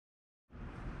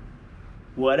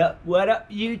What up,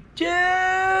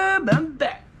 YouTube? I'm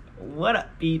back. What up,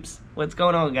 peeps? What's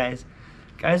going on, guys?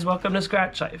 Guys, welcome to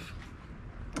Scratch Life.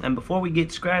 And before we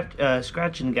get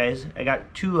scratching, guys, I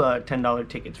got two $10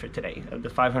 tickets for today of the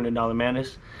 $500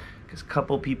 Madness, because a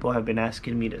couple people have been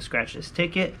asking me to scratch this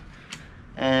ticket,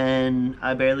 and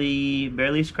I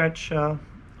barely scratch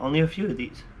only a few of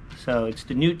these. So it's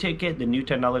the new ticket, the new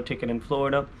 $10 ticket in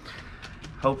Florida.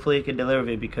 Hopefully it can deliver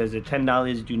it, because the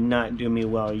 $10 do not do me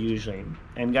well usually.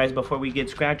 And guys, before we get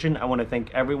scratching, I want to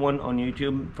thank everyone on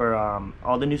YouTube for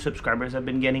all the new subscribers I've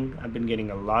been getting. I've been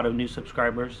getting a lot of new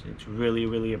subscribers. It's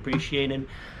really appreciated.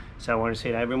 So I want to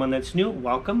say to everyone that's new,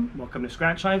 welcome to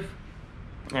Scratch Life.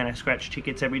 And I scratch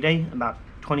tickets every day, about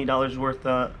 $20 worth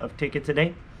of tickets a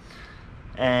day.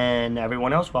 And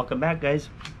everyone else, welcome back,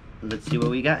 guys. Let's see what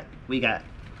we got. We got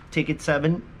ticket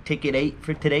 7, ticket 8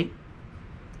 for today.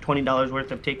 $20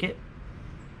 worth of ticket,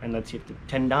 and let's see if the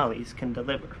 $10 can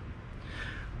deliver.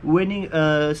 Winning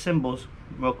symbols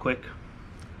real quick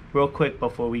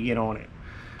before we get on it.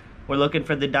 We're looking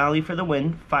for the dolly for the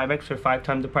win, 5x or 5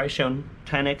 times the price shown.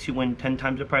 10x, you win 10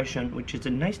 times the price shown, which is a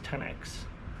nice 10x.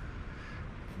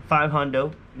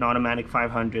 500, an automatic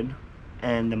 500,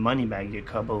 and the money bag, you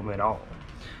kaboom it all.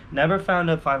 Never found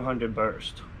a 500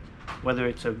 burst, whether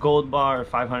it's a gold bar or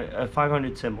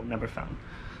 500 symbol, never found.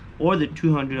 Or the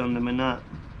 200 on the Manat.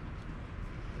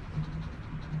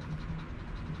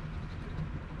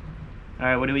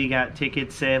 Alright, what do we got?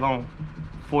 Ticket 7,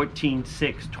 14,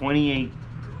 6, 28,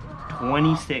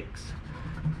 26,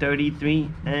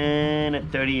 33, and a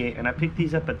 38. And I picked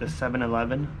these up at the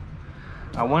 7-Eleven.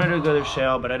 I wanted to go to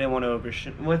Shell, but I didn't want to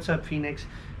overshoot. What's up, Phoenix?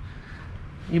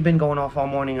 You've been going off all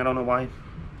morning, I don't know why.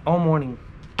 All morning.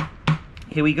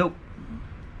 Here we go.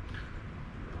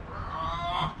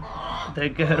 The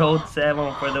good old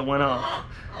 7 for the one off.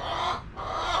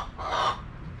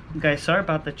 Guys, sorry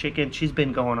about the chicken. She's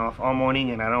been going off all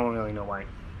morning and I don't really know why.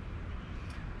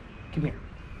 Come here.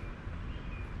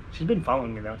 She's been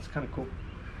following me though. It's kind of cool.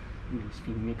 Miss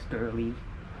Phoenix early.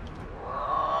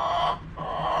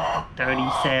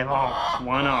 37.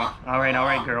 One off.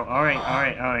 Alright, girl.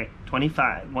 Alright.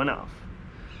 25. One off.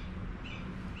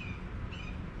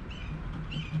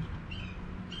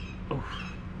 Oof.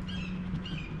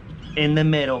 In the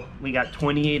middle, we got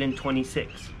 28 and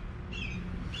 26.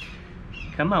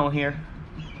 Come on here.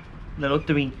 Little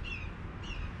 3.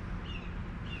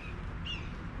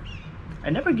 I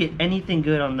never get anything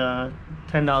good on the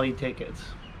 $10 tickets.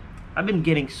 I've been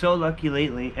getting so lucky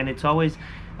lately, and it's always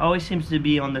seems to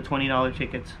be on the $20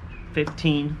 tickets.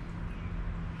 15.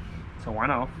 So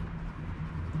one off.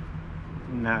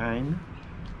 9.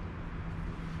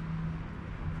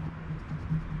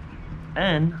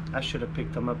 And I should have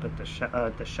picked them up at the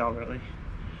shell, really.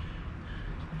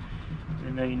 I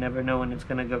know you never know when it's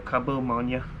gonna go kaboom on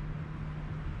you.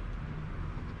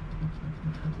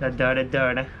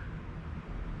 Da-da-da-da-da.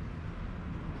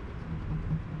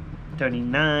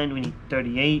 39, we need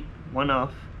 38. One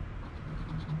off.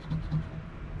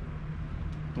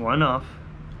 One off.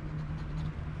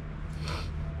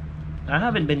 I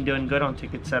haven't been doing good on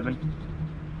ticket 7.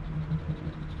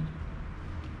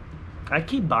 I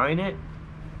keep buying it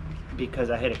because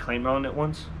I hit a claimer on it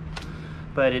once,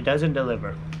 but it doesn't deliver.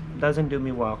 It doesn't do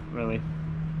me well, really.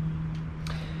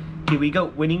 Here we go,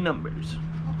 winning numbers.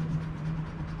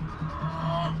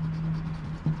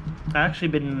 I actually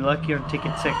been lucky on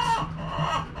ticket 6.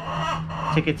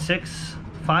 Ticket 6,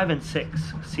 5 and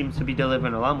 6 seems to be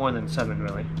delivering a lot more than 7,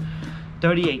 really.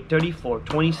 38, 34,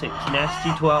 26,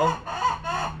 nasty 12,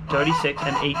 36,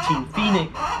 and 18.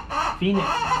 Phoenix.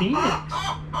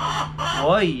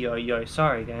 Oi,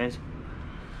 sorry guys.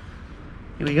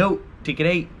 Here we go, ticket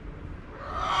 8.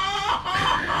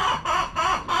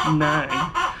 9.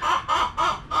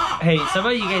 Hey, some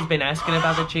of you guys been asking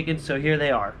about the chickens, so here they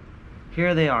are.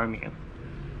 Here they are, man.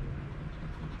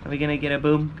 Are we gonna get a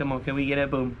boom? Come on, can we get a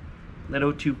boom?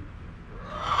 Little 2.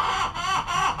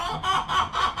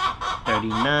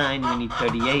 39, we need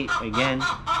 38 again.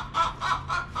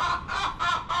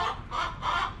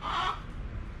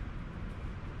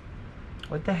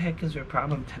 What the heck is her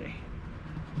problem today?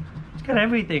 She's got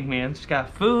everything, man. She's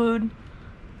got food,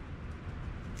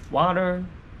 water.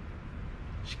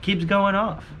 She keeps going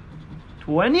off.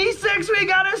 26, we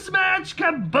got a smash!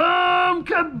 Kaboom!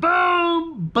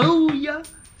 Kaboom! Booyah!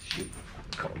 Shoot.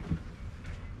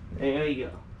 There you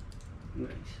go.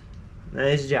 Nice.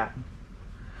 Nice job.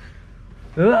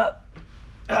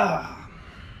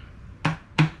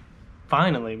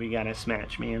 Finally, we got a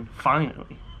smash, man.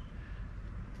 Finally.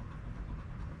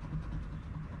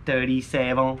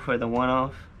 37 for the one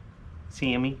off.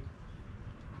 Sammy.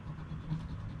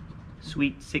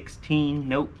 Sweet 16,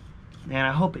 nope. Man,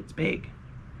 I hope it's big.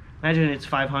 Imagine it's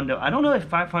 500. I don't know if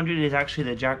 500 is actually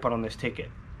the jackpot on this ticket.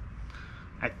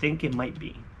 I think it might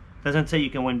be. Doesn't say you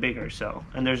can win bigger, so.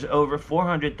 And there's over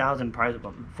 400,000 prize of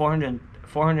them.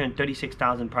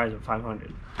 436,000 prize of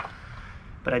 500.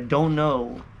 But I don't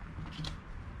know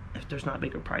if there's not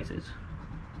bigger prizes.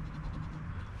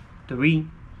 3.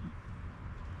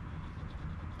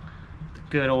 The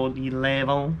good old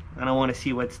 11. I don't want to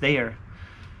see what's there.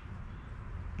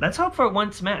 Let's hope for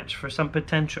one smash for some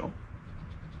potential.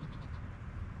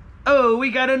 Oh,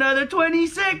 we got another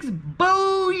 26.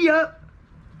 Booyah!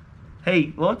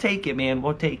 Hey, we'll take it, man.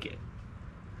 We'll take it.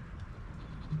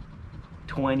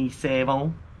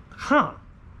 27. Huh.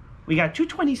 We got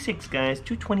 226, guys.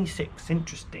 226.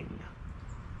 Interesting.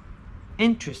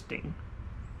 Interesting.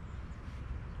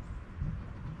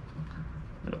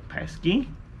 Little pesky.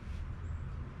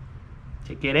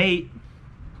 Ticket 8.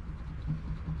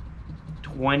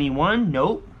 21.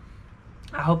 Nope.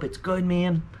 I hope it's good,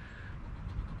 man.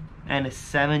 And a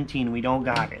 17. We don't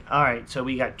got it. Alright, so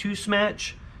we got 2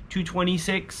 smash.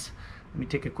 226. Let me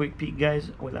take a quick peek,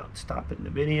 guys, without stopping the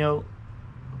video.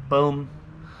 Boom.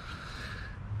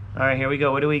 Alright, here we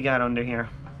go. What do we got under here?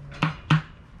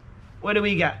 What do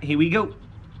we got? Here we go.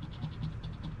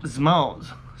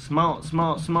 Smalls. Small.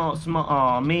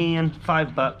 Oh man,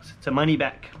 $5. It's a money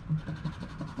back.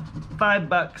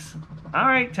 $5.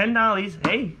 Alright, $10.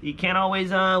 Hey, you can't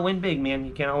always win big, man.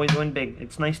 You can't always win big.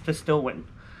 It's nice to still win.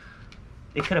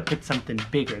 They could have put something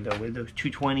bigger though with those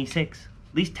 226.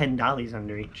 At least $10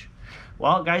 under each.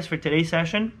 Well, guys, for today's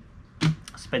session,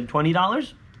 spend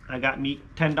 $20. I got me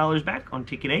 $10 back on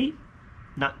ticket 8.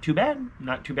 Not too bad.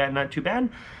 Not too bad. Not too bad.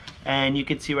 And you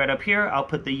can see right up here, I'll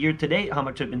put the year to date, how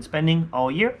much I've been spending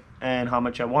all year, and how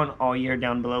much I won all year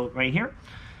down below right here.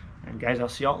 And guys, I'll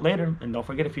see y'all later. And don't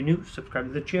forget, if you're new, subscribe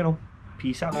to the channel.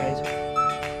 Peace out, guys.